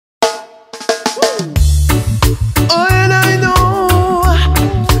Oh, and I know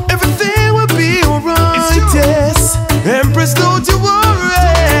everything will be alright. Yes, Empress, don't you worry.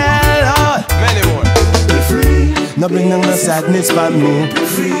 Many more. Be free. No bring no sadness for me. Be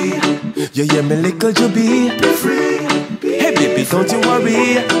free. You hear me, little Juby. Be free. Hey baby, don't you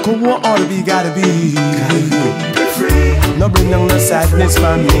worry. Go on, all we gotta be. Be free. No bring no sadness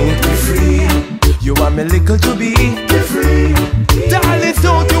for me. Be free. You want me, little Juby. Be free. Darling,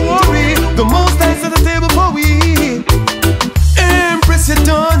 don't you worry. The most nice at the table for we. Empress, you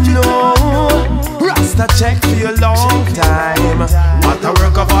don't know. Rasta check for you a long time. What a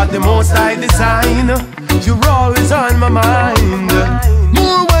work of art, the most I design. You're always on my mind.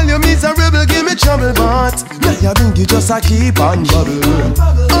 More while you're miserable, give me trouble, but now you think you just a keep on bubble.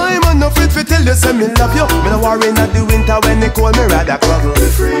 I'm on no fit for tell you say me love you. Me no worry not the winter when they call me rather crumble.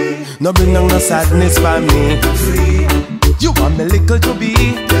 No bring no sadness for me. You want me little to be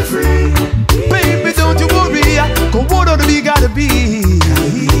free. Baby, don't you worry. Go what ought to be gotta be.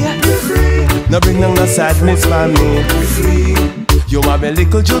 No bring no sadness for me. You want me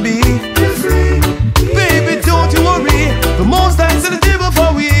little to be free. Baby, don't you worry. The most nice at the table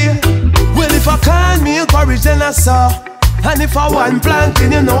for we. Well, if I can't meal porridge, then I saw. And if I want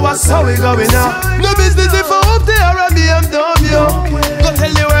planting, you know what's how we going now. No business if I up there and BMW. Go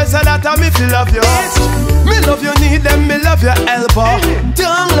tell the world so that I me feel love you. Me love you need them, me love your helper.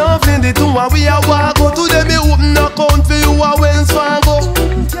 Don't love in the two and we are walk. Go to them, me open account for you a Wells Fargo.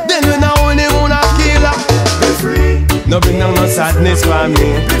 Then you know only one a killer. Be free. No bring no sadness for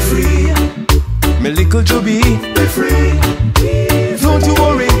me. Be free. Me little Juby. Be free. Don't you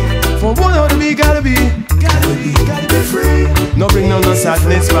worry. For one ought to be, gotta be. Gotta be free. No bring no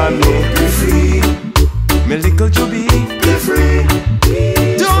sadness for me. Be free. Me little Juby. Be free.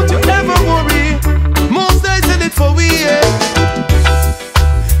 Don't you ever worry. Most days I did for we. Yeah.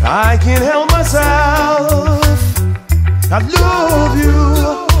 I can't help myself. I love you.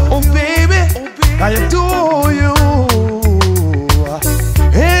 Oh baby, I adore you.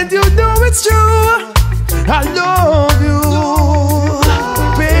 And you know it's true. I love you.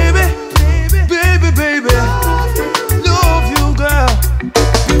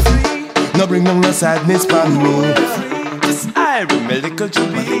 No bring no sadness for me. Just I little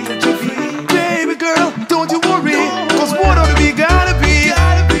Juby. Baby girl, don't you worry. Cause what ought to be gotta be.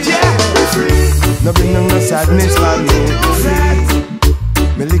 Yeah. No bring no sadness for me.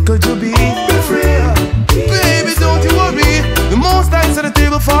 Me little Juby. Baby, don't you worry. The most nice at the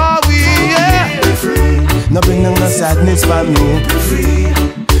table for we. Yeah. No bring no sadness for me.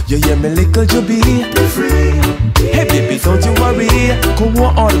 You hear me little Juby. Hey baby, don't you worry. Go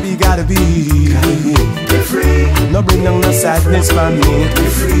on, all we gotta be. No bring no sadness for me.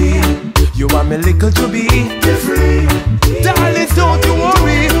 You want me little Juby. Darling, don't you